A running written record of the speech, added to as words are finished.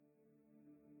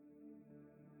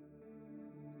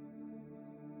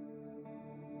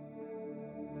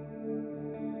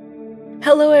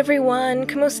Hello everyone,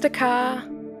 kamusta ka?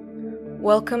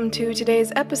 Welcome to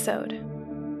today's episode,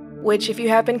 which if you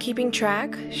have been keeping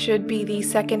track, should be the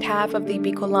second half of the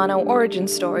Bicolano origin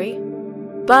story.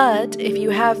 But if you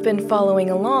have been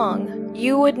following along,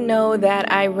 you would know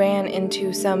that I ran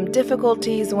into some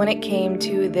difficulties when it came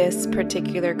to this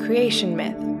particular creation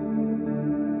myth.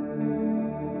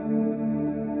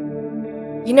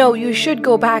 You know, you should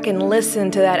go back and listen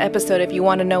to that episode if you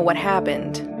want to know what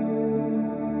happened.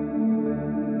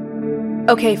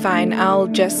 Okay, fine, I'll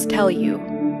just tell you.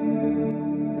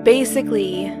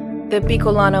 Basically, the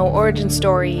Bicolano origin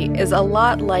story is a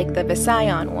lot like the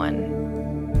Visayan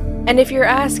one. And if you're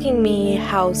asking me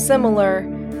how similar,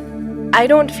 I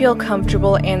don't feel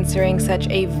comfortable answering such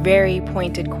a very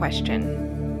pointed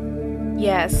question.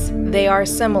 Yes, they are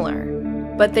similar,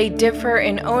 but they differ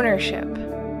in ownership,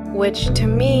 which to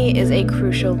me is a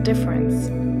crucial difference.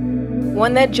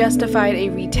 One that justified a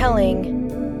retelling,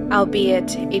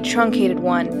 albeit a truncated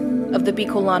one, of the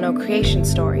Bicolano creation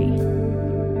story.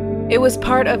 It was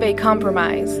part of a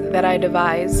compromise that I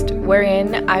devised,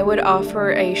 wherein I would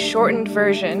offer a shortened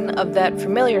version of that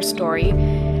familiar story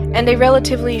and a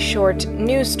relatively short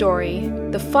new story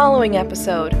the following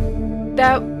episode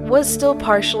that was still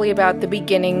partially about the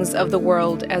beginnings of the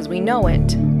world as we know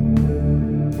it.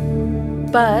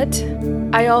 But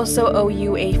I also owe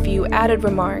you a few added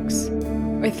remarks,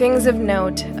 or things of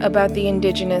note about the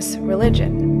indigenous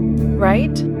religion,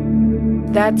 right?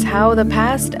 That's how the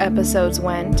past episodes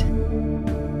went.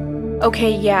 Okay,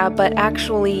 yeah, but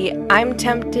actually, I'm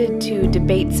tempted to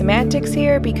debate semantics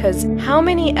here because how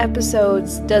many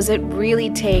episodes does it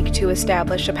really take to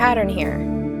establish a pattern here?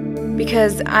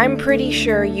 Because I'm pretty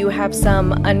sure you have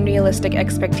some unrealistic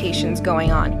expectations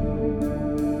going on.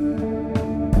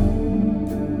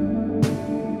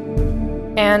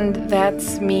 And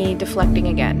that's me deflecting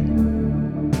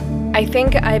again. I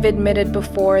think I've admitted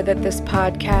before that this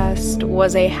podcast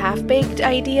was a half-baked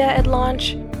idea at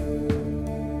launch.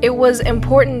 It was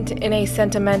important in a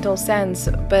sentimental sense,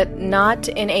 but not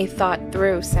in a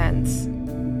thought-through sense.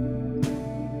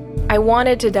 I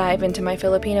wanted to dive into my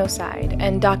Filipino side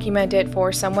and document it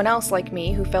for someone else like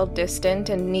me who felt distant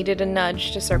and needed a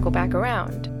nudge to circle back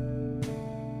around.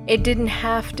 It didn't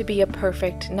have to be a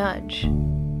perfect nudge,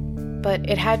 but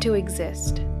it had to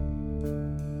exist.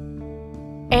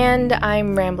 And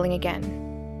I'm rambling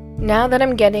again. Now that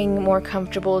I'm getting more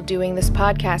comfortable doing this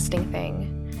podcasting thing,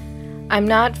 I'm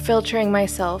not filtering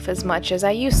myself as much as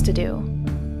I used to do.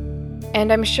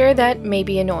 And I'm sure that may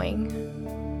be annoying.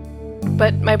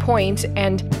 But my point,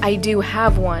 and I do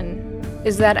have one,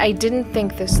 is that I didn't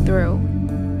think this through,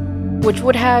 which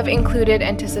would have included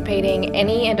anticipating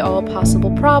any and all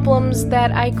possible problems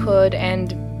that I could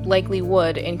and likely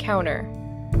would encounter.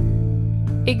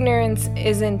 Ignorance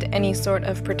isn't any sort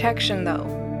of protection, though.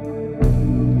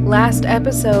 Last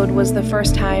episode was the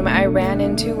first time I ran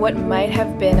into what might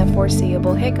have been a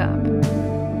foreseeable hiccup,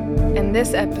 and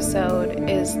this episode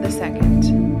is the second.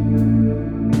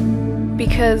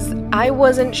 Because I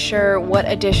wasn't sure what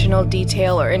additional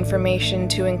detail or information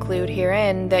to include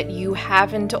herein that you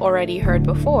haven't already heard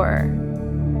before.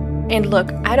 And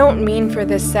look, I don't mean for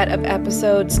this set of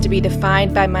episodes to be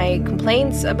defined by my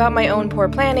complaints about my own poor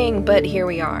planning, but here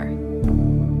we are.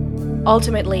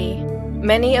 Ultimately,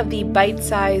 many of the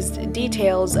bite-sized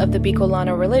details of the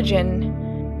Bicolano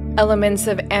religion, elements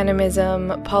of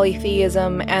animism,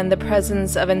 polytheism, and the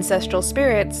presence of ancestral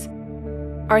spirits,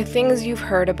 are things you've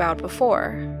heard about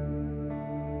before.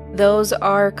 Those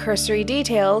are cursory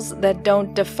details that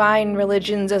don't define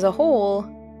religions as a whole,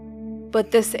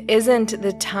 but this isn't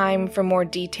the time for more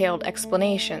detailed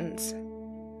explanations.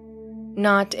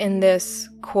 Not in this,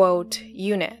 quote,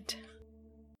 unit.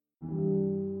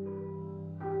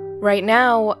 Right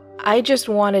now, I just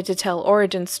wanted to tell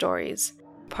origin stories,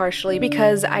 partially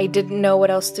because I didn't know what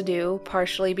else to do,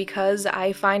 partially because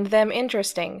I find them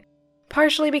interesting,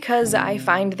 partially because I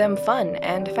find them fun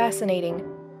and fascinating,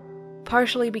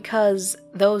 partially because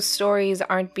those stories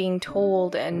aren't being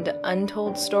told and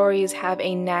untold stories have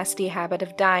a nasty habit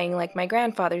of dying like my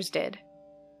grandfather's did.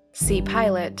 See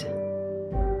Pilot.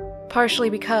 Partially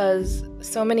because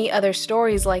so many other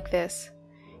stories like this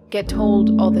get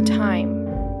told all the time,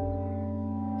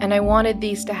 and I wanted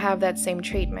these to have that same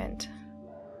treatment.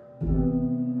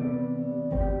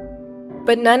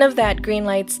 But none of that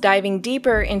greenlights diving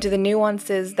deeper into the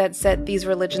nuances that set these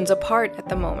religions apart at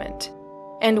the moment.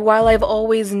 And while I've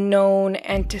always known,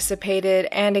 anticipated,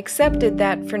 and accepted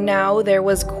that for now there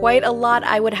was quite a lot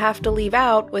I would have to leave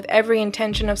out with every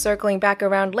intention of circling back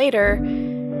around later,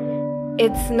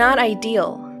 it's not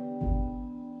ideal.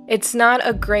 It's not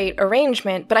a great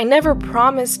arrangement, but I never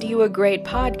promised you a great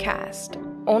podcast.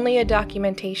 only a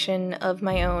documentation of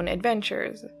my own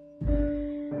adventures.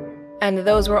 And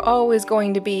those were always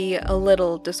going to be a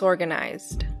little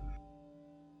disorganized.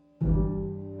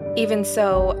 Even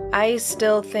so, I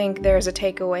still think there's a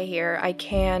takeaway here I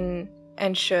can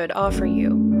and should offer you.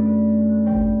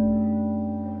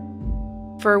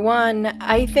 For one,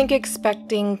 I think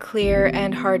expecting clear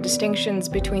and hard distinctions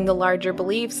between the larger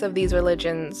beliefs of these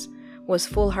religions was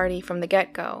foolhardy from the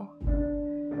get-go.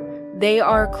 They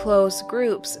are close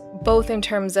groups, both in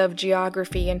terms of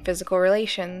geography and physical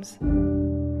relations.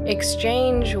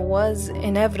 Exchange was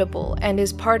inevitable and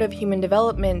is part of human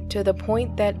development to the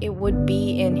point that it would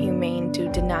be inhumane to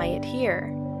deny it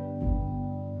here.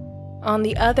 On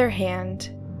the other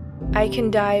hand, I can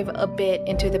dive a bit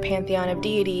into the pantheon of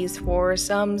deities for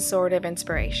some sort of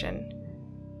inspiration.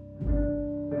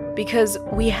 Because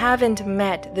we haven't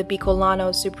met the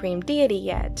Bicolano supreme deity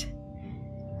yet,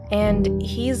 and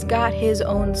he's got his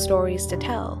own stories to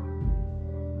tell.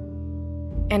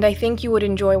 And I think you would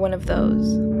enjoy one of those.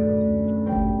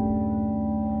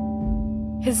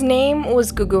 His name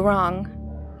was Gugurong,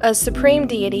 a supreme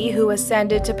deity who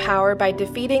ascended to power by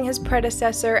defeating his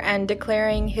predecessor and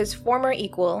declaring his former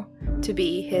equal to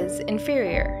be his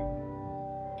inferior.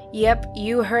 Yep,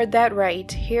 you heard that right.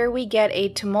 Here we get a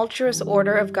tumultuous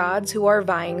order of gods who are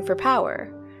vying for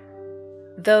power.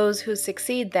 Those who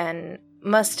succeed, then,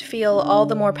 must feel all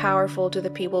the more powerful to the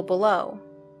people below.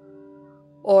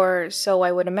 Or so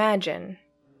I would imagine.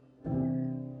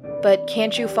 But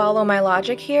can't you follow my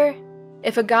logic here?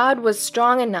 If a god was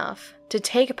strong enough to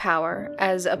take power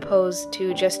as opposed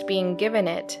to just being given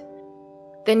it,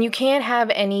 then you can't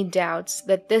have any doubts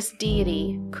that this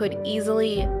deity could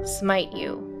easily smite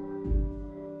you.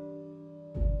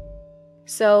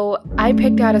 So I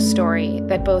picked out a story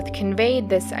that both conveyed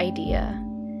this idea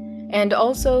and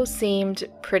also seemed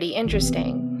pretty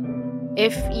interesting.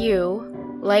 If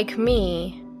you, like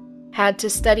me, had to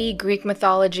study Greek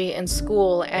mythology in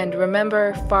school and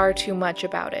remember far too much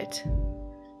about it.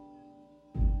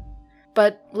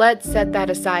 But let's set that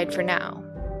aside for now.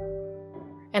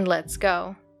 And let's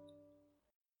go.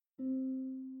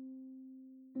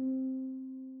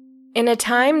 In a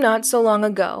time not so long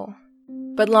ago,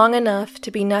 but long enough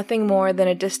to be nothing more than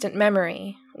a distant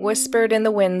memory whispered in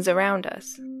the winds around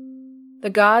us, the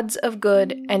gods of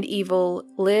good and evil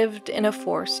lived in a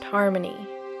forced harmony.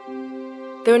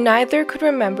 Though neither could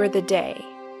remember the day,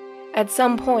 at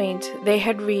some point they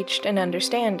had reached an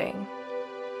understanding.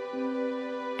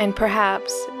 And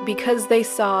perhaps because they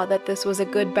saw that this was a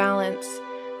good balance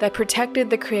that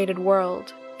protected the created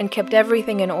world and kept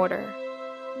everything in order,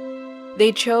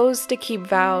 they chose to keep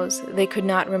vows they could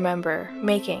not remember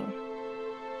making.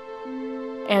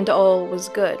 And all was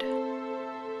good.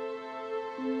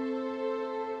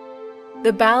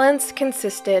 The balance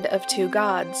consisted of two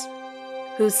gods,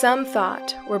 who some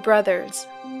thought were brothers,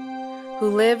 who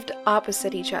lived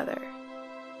opposite each other.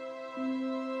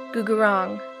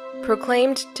 Gugurong,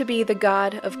 proclaimed to be the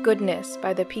god of goodness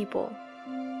by the people,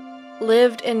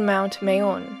 lived in Mount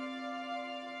Mayon.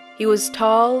 He was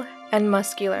tall and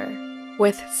muscular,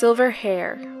 with silver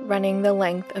hair running the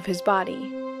length of his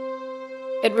body.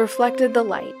 It reflected the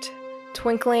light,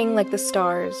 twinkling like the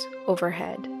stars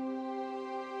overhead.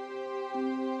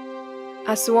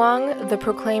 Asuang, the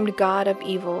proclaimed god of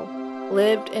evil,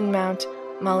 lived in Mount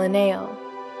Malineo.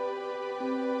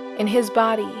 In his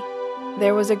body,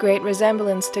 there was a great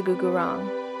resemblance to Gugurong,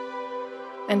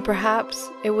 and perhaps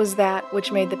it was that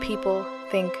which made the people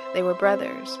think they were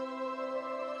brothers.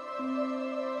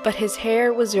 But his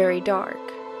hair was very dark,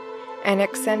 and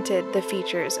accented the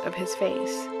features of his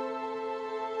face.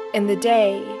 In the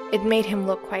day, it made him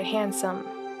look quite handsome,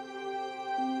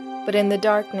 but in the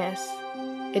darkness,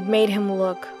 it made him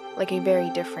look like a very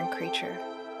different creature.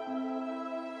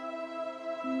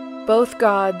 Both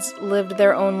gods lived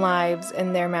their own lives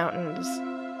in their mountains,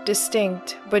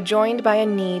 distinct but joined by a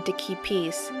need to keep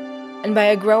peace, and by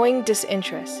a growing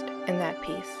disinterest in that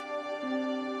peace.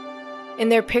 In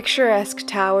their picturesque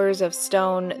towers of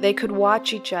stone, they could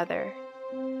watch each other,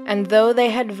 and though they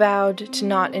had vowed to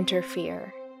not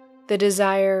interfere, the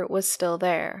desire was still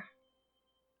there.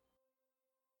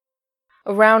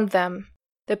 Around them,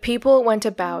 the people went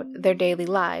about their daily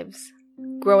lives,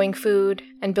 growing food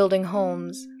and building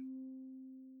homes.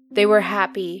 They were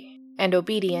happy and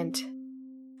obedient,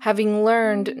 having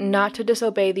learned not to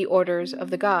disobey the orders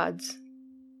of the gods.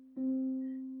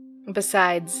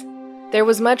 Besides, there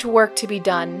was much work to be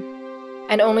done,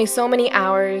 and only so many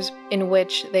hours in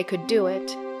which they could do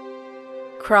it.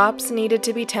 Crops needed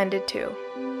to be tended to,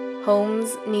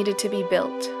 homes needed to be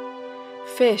built,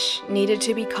 fish needed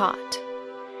to be caught,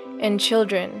 and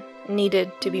children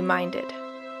needed to be minded.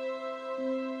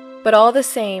 But all the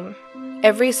same,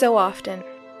 every so often,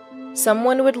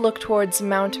 someone would look towards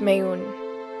Mount Meun,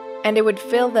 and it would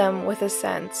fill them with a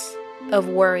sense of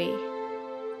worry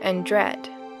and dread.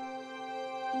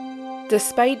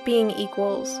 Despite being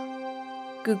equals,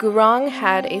 Gugurong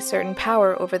had a certain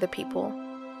power over the people,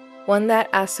 one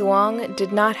that Asuang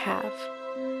did not have,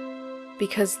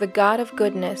 because the god of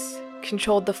goodness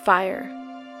controlled the fire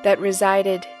that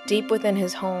resided deep within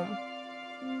his home,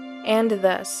 and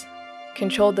thus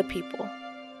controlled the people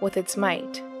with its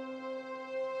might.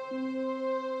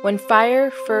 When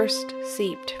fire first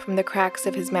seeped from the cracks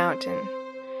of his mountain,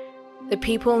 the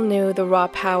people knew the raw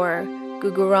power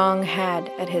Gugurong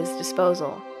had at his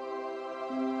disposal.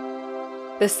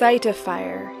 The sight of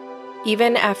fire,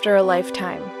 even after a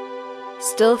lifetime,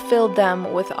 still filled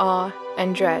them with awe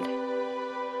and dread.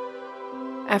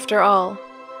 After all,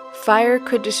 fire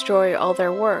could destroy all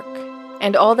their work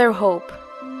and all their hope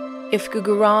if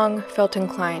Gugurong felt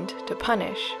inclined to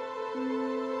punish.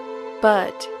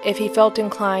 But if he felt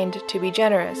inclined to be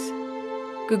generous,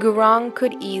 Gugurong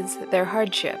could ease their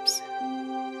hardships.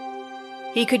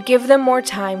 He could give them more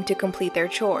time to complete their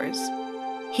chores.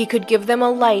 He could give them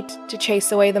a light to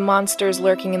chase away the monsters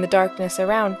lurking in the darkness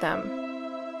around them.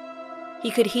 He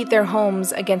could heat their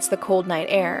homes against the cold night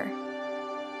air.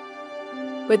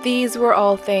 But these were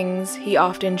all things he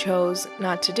often chose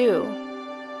not to do.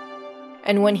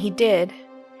 And when he did,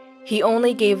 he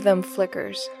only gave them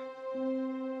flickers,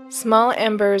 small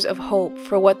embers of hope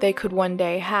for what they could one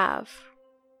day have.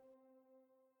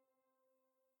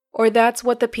 Or that's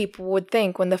what the people would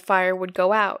think when the fire would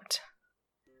go out.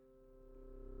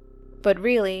 But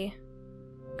really,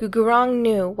 Gugurong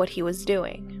knew what he was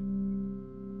doing.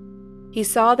 He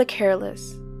saw the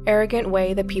careless, arrogant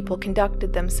way the people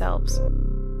conducted themselves.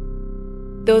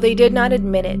 Though they did not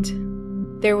admit it,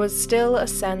 there was still a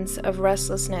sense of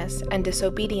restlessness and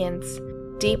disobedience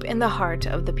deep in the heart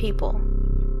of the people.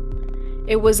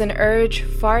 It was an urge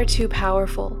far too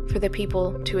powerful for the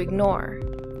people to ignore.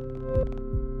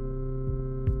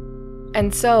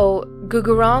 And so,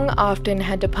 Gugurong often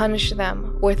had to punish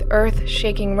them with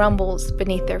earth-shaking rumbles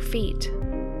beneath their feet.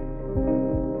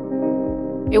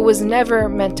 It was never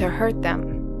meant to hurt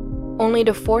them, only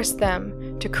to force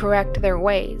them to correct their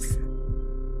ways.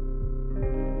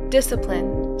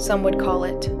 Discipline, some would call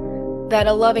it, that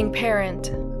a loving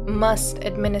parent must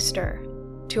administer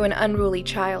to an unruly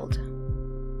child.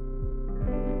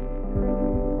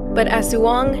 But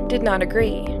Asuang did not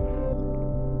agree.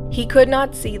 He could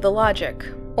not see the logic,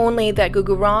 only that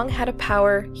Gugurong had a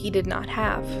power he did not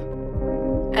have,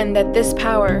 and that this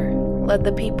power led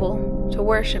the people to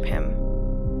worship him.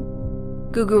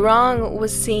 Gugurong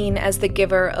was seen as the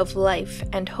giver of life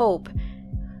and hope,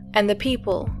 and the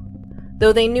people,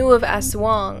 though they knew of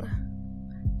Asuang,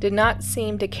 did not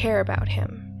seem to care about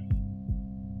him.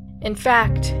 In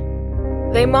fact,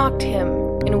 they mocked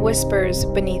him in whispers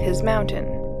beneath his mountain.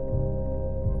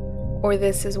 Or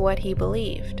this is what he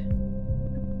believed.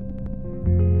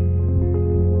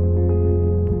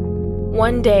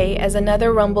 One day, as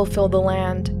another rumble filled the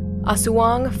land,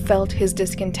 Asuang felt his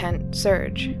discontent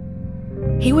surge.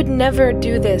 He would never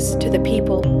do this to the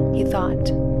people, he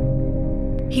thought.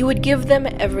 He would give them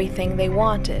everything they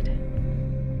wanted.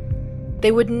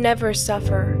 They would never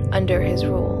suffer under his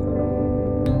rule.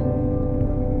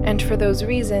 And for those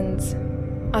reasons,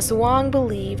 Asuang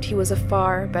believed he was a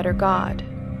far better god.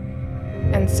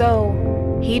 And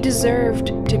so, he deserved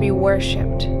to be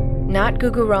worshipped, not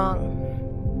Gugurong.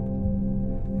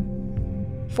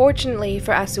 Fortunately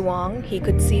for Asuang, he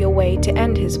could see a way to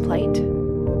end his plight.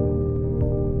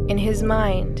 In his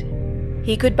mind,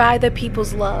 he could buy the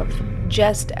people's love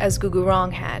just as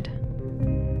Gugurong had.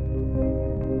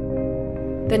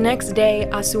 The next day,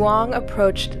 Asuang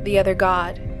approached the other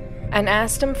god and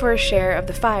asked him for a share of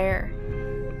the fire.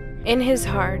 In his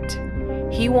heart,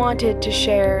 he wanted to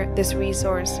share this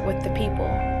resource with the people,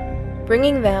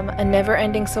 bringing them a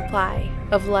never-ending supply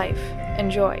of life and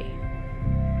joy.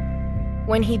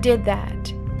 When he did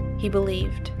that, he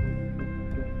believed,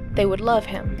 they would love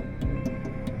him.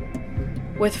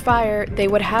 With fire, they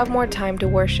would have more time to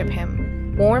worship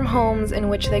him, warm homes in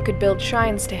which they could build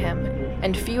shrines to him,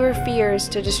 and fewer fears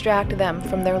to distract them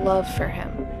from their love for him.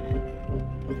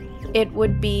 It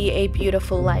would be a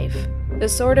beautiful life, the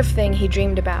sort of thing he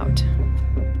dreamed about.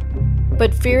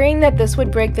 But fearing that this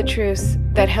would break the truce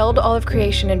that held all of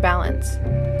creation in balance,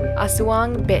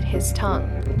 Asuang bit his tongue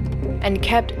and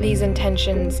kept these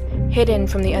intentions hidden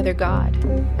from the other god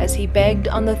as he begged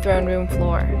on the throne room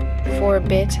floor for a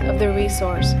bit of the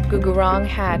resource Gugurong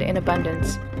had in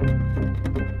abundance.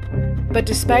 But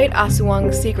despite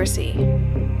Asuang's secrecy,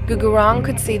 Gugurong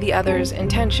could see the other's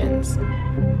intentions.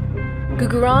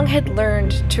 Gugurong had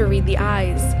learned to read the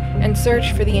eyes and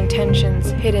search for the intentions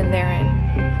hidden therein.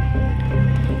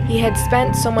 He had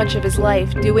spent so much of his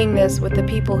life doing this with the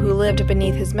people who lived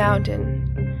beneath his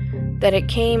mountain, that it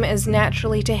came as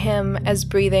naturally to him as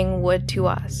breathing would to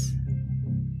us.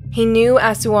 He knew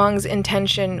Asuang's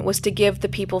intention was to give the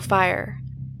people fire,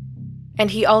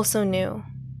 and he also knew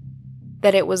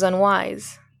that it was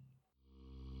unwise.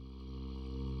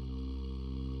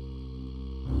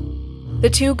 The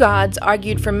two gods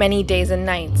argued for many days and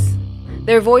nights.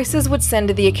 Their voices would send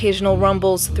the occasional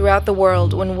rumbles throughout the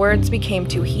world when words became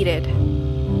too heated.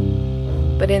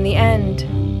 But in the end,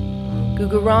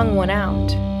 Gugurong won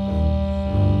out.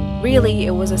 Really,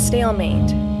 it was a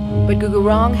stalemate, but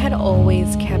Gugurong had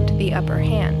always kept the upper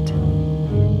hand.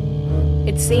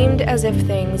 It seemed as if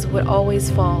things would always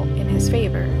fall in his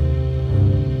favor.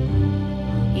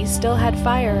 He still had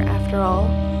fire, after all,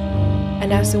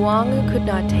 and Asuang could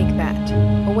not take that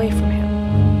away from him.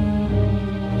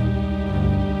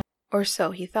 Or so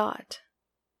he thought.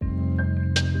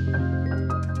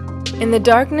 In the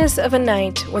darkness of a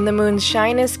night, when the moon's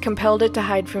shyness compelled it to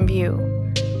hide from view,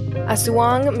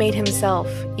 Asuang made himself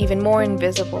even more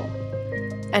invisible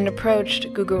and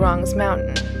approached Gugurong's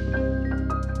mountain.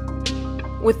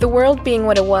 With the world being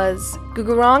what it was,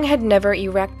 Gugurong had never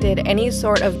erected any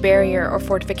sort of barrier or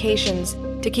fortifications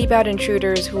to keep out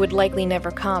intruders who would likely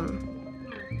never come.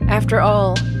 After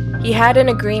all, he had an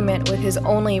agreement with his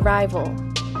only rival,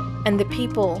 and the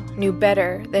people knew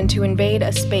better than to invade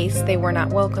a space they were not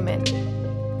welcome in.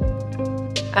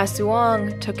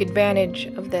 Asuang took advantage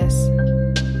of this.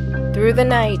 Through the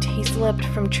night, he slipped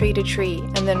from tree to tree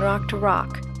and then rock to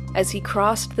rock as he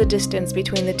crossed the distance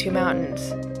between the two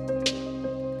mountains.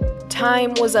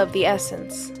 Time was of the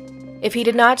essence. If he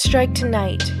did not strike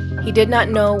tonight, he did not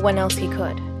know when else he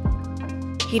could.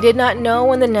 He did not know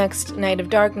when the next night of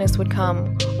darkness would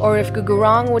come, or if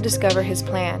Gugurong would discover his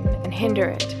plan and hinder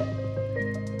it.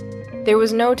 There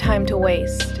was no time to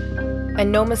waste,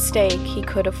 and no mistake he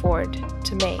could afford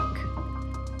to make.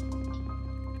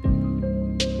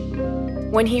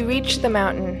 When he reached the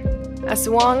mountain,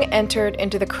 Asuang entered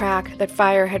into the crack that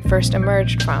fire had first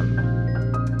emerged from.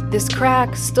 This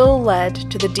crack still led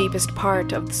to the deepest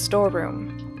part of the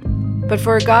storeroom, but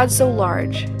for a god so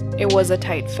large, it was a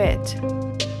tight fit.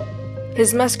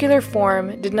 His muscular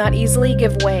form did not easily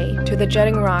give way to the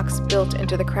jutting rocks built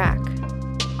into the crack.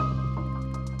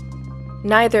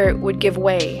 Neither would give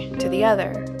way to the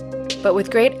other, but with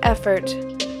great effort,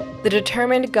 the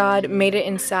determined god made it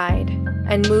inside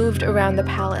and moved around the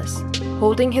palace,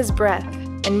 holding his breath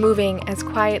and moving as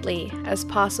quietly as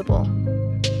possible.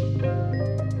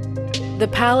 The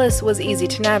palace was easy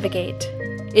to navigate.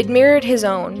 It mirrored his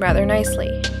own rather nicely.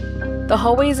 The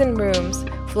hallways and rooms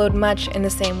flowed much in the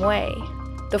same way.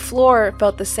 The floor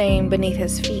felt the same beneath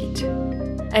his feet.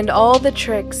 And all the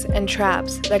tricks and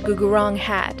traps that Gugurong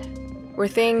had were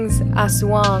things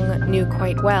Asuang knew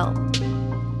quite well.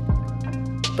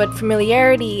 But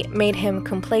familiarity made him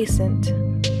complacent.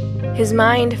 His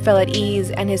mind fell at ease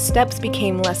and his steps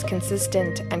became less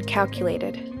consistent and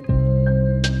calculated.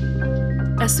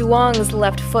 Asuang's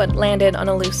left foot landed on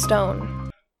a loose stone.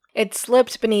 It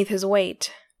slipped beneath his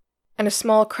weight, and a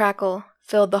small crackle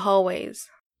filled the hallways.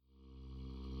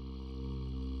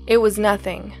 It was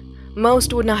nothing.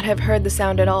 Most would not have heard the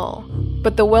sound at all,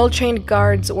 but the well-trained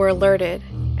guards were alerted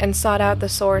and sought out the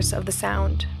source of the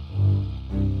sound.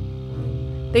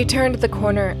 They turned the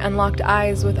corner and locked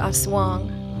eyes with Asuang.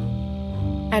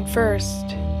 At first,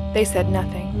 they said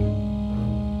nothing.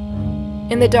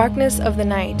 In the darkness of the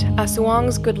night,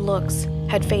 Asuang's good looks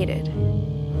had faded.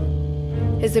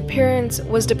 His appearance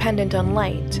was dependent on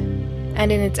light,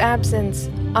 and in its absence,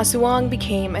 Asuang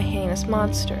became a heinous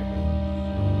monster.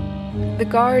 The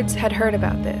guards had heard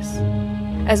about this,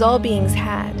 as all beings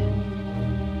had,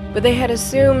 but they had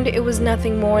assumed it was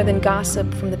nothing more than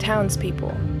gossip from the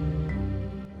townspeople.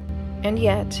 And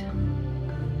yet,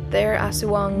 there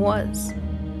Asuang was,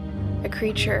 a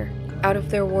creature out of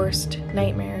their worst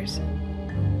nightmares.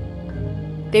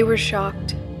 They were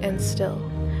shocked and still,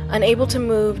 unable to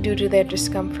move due to their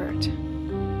discomfort.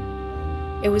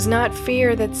 It was not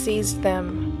fear that seized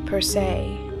them, per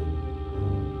se,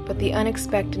 but the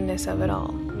unexpectedness of it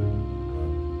all.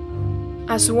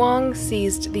 Asuang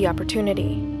seized the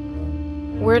opportunity.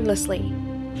 Wordlessly,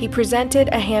 he presented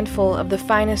a handful of the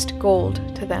finest gold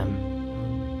to them.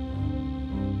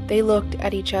 They looked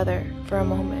at each other for a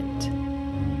moment.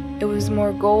 It was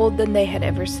more gold than they had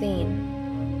ever seen.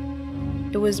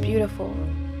 It was beautiful.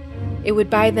 It would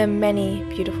buy them many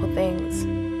beautiful things.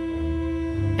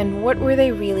 And what were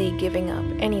they really giving up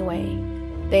anyway?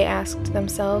 They asked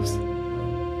themselves.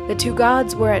 The two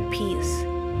gods were at peace.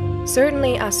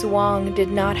 Certainly Asuang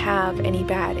did not have any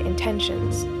bad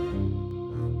intentions.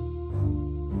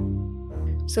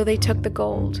 So they took the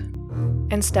gold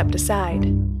and stepped aside.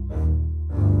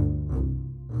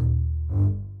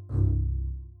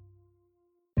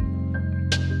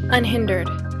 Unhindered,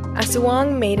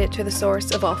 Asuang made it to the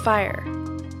source of all fire.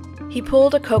 He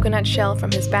pulled a coconut shell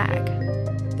from his bag,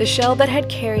 the shell that had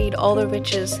carried all the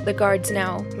riches the guards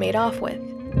now made off with,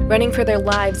 running for their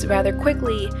lives rather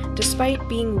quickly despite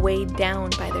being weighed down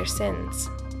by their sins.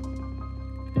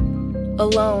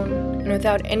 Alone, and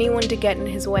without anyone to get in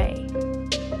his way,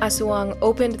 Asuang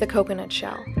opened the coconut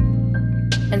shell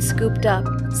and scooped up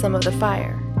some of the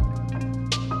fire.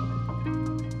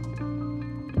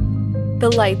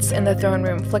 The lights in the throne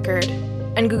room flickered,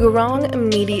 and Gugurong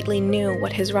immediately knew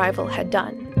what his rival had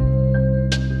done.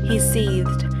 He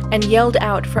seethed and yelled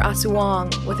out for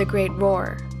Asuang with a great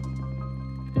roar.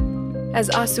 As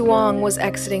Asuang was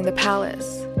exiting the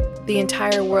palace, the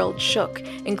entire world shook,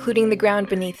 including the ground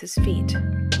beneath his feet.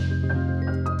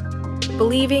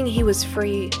 Believing he was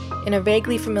free in a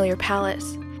vaguely familiar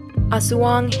palace,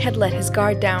 Asuang had let his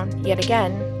guard down yet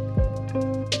again.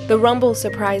 The rumble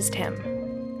surprised him,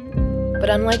 but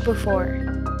unlike before,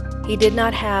 he did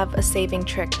not have a saving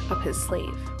trick up his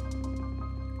sleeve.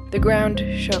 The ground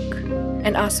shook,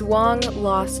 and Asuang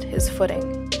lost his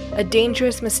footing, a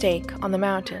dangerous mistake on the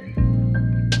mountain.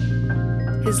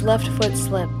 His left foot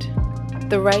slipped,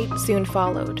 the right soon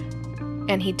followed,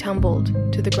 and he tumbled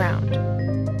to the ground.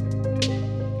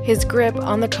 His grip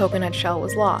on the coconut shell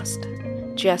was lost,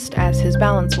 just as his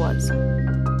balance was.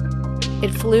 It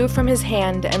flew from his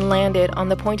hand and landed on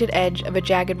the pointed edge of a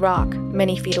jagged rock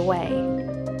many feet away.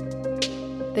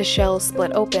 The shell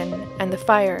split open, and the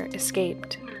fire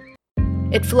escaped.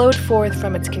 It flowed forth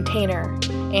from its container,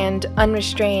 and,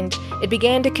 unrestrained, it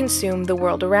began to consume the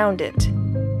world around it,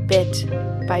 bit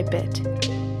by bit,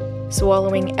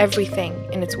 swallowing everything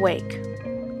in its wake.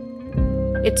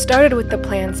 It started with the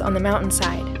plants on the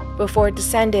mountainside, before it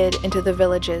descended into the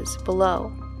villages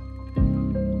below.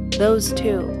 Those,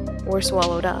 too, were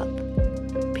swallowed up,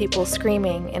 people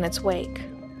screaming in its wake.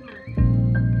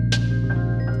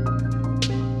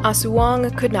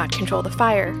 Asuang could not control the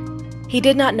fire. He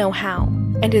did not know how,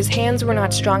 and his hands were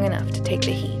not strong enough to take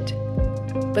the heat.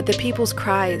 But the people's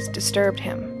cries disturbed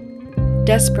him.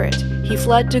 Desperate, he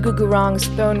fled to Gugurong's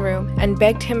throne room and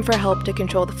begged him for help to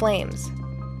control the flames.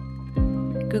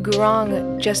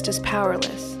 Gugurong, just as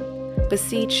powerless,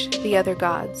 beseeched the other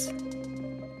gods,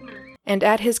 and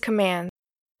at his command,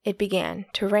 it began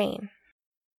to rain.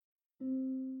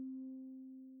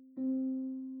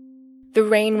 The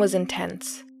rain was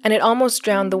intense, and it almost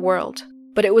drowned the world,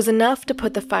 but it was enough to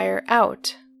put the fire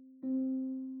out.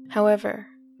 However,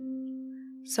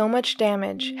 so much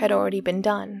damage had already been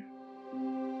done.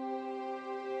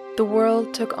 The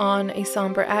world took on a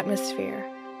somber atmosphere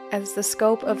as the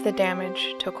scope of the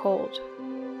damage took hold.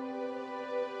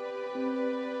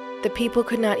 The people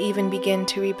could not even begin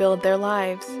to rebuild their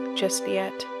lives just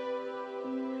yet,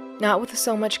 not with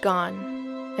so much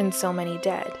gone and so many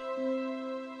dead.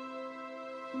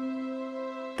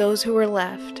 Those who were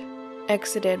left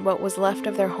exited what was left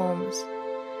of their homes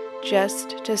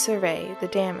just to survey the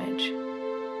damage,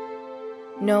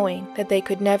 knowing that they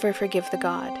could never forgive the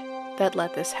God that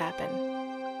let this happen.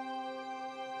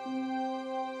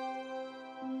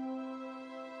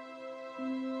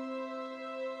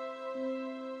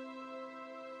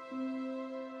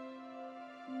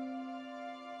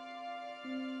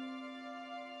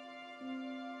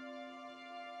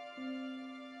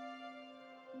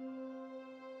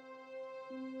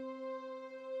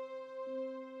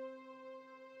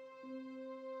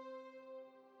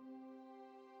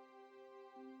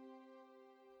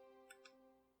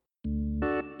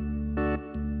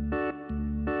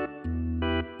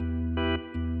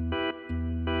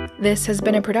 This has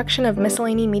been a production of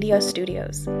Miscellany Media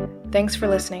Studios. Thanks for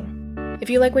listening. If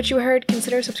you like what you heard,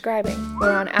 consider subscribing.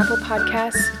 We're on Apple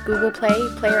Podcasts, Google Play,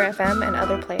 Player FM, and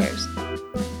other players.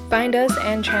 Find us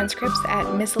and transcripts at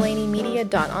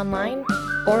miscellanymedia.online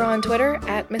or on Twitter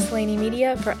at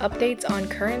miscellanymedia for updates on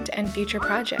current and future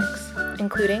projects,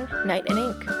 including Night and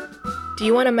Ink. Do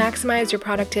you want to maximize your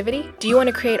productivity? Do you want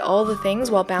to create all the things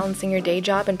while balancing your day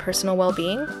job and personal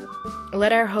well-being?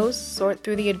 Let our hosts sort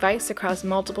through the advice across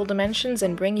multiple dimensions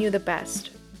and bring you the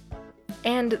best.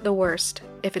 And the worst,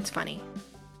 if it's funny.